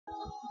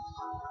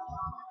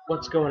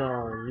What's going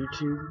on,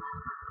 YouTube?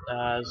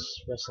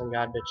 It's Wrestling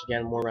God Bitch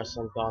again, more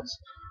wrestling thoughts.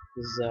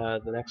 This is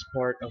the next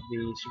part of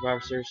the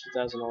Survivor Series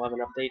 2011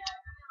 update.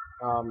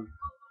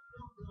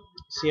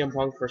 CM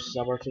Punk versus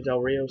Alberto Del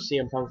Rio.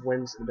 CM Punk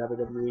wins the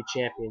WWE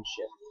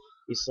Championship.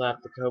 He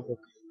slapped the Cobra,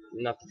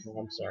 not the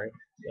Cobra, I'm sorry,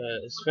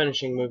 his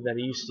finishing move that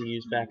he used to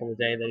use back in the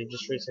day that he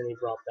just recently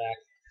brought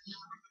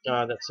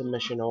back. That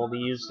submission hold.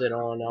 He used it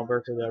on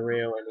Alberto Del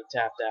Rio and he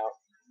tapped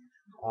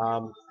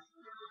out.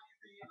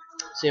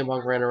 CM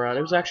Punk ran around.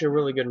 It was actually a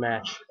really good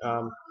match.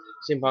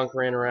 CM Punk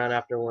ran around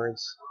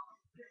afterwards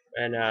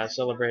and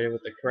celebrated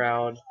with the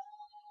crowd,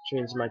 which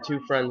means my two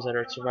friends that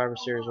are at Survivor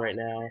Series right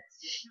now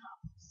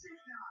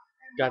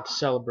got to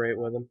celebrate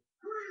with him.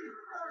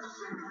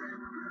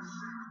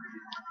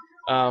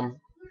 Um,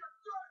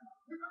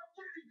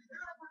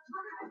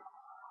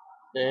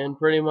 and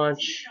pretty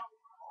much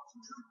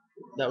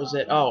that was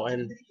it. Oh,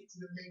 and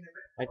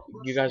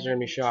you guys are going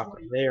to be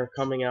shocked. They are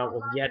coming out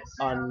with yet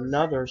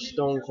another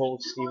Stone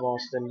Cold Steve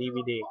Austin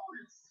DVD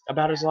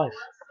about his life.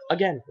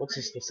 Again, what's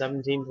this, the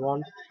 17th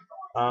one?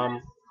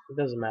 It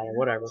doesn't matter,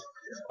 whatever.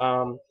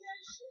 Well,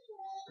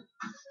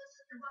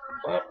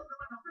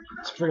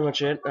 that's pretty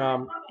much it.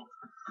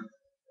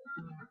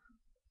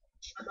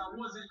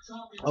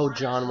 Oh,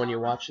 John, when you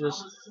watch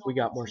this, we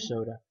got more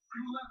soda.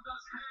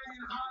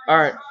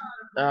 Alright,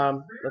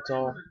 that's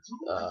all.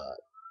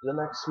 The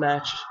next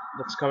match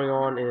that's coming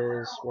on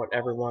is what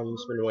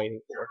everyone's been waiting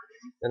for.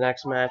 The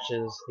next match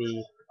is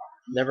the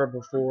Never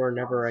Before,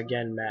 Never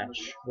Again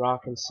match.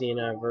 Rock and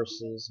Cena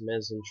versus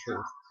Miz and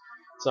Truth.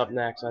 It's up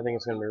next. I think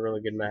it's going to be a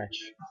really good match.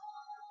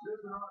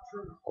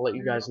 I'll let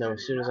you guys know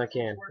as soon as I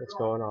can what's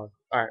going on.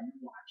 Alright,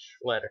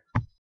 later.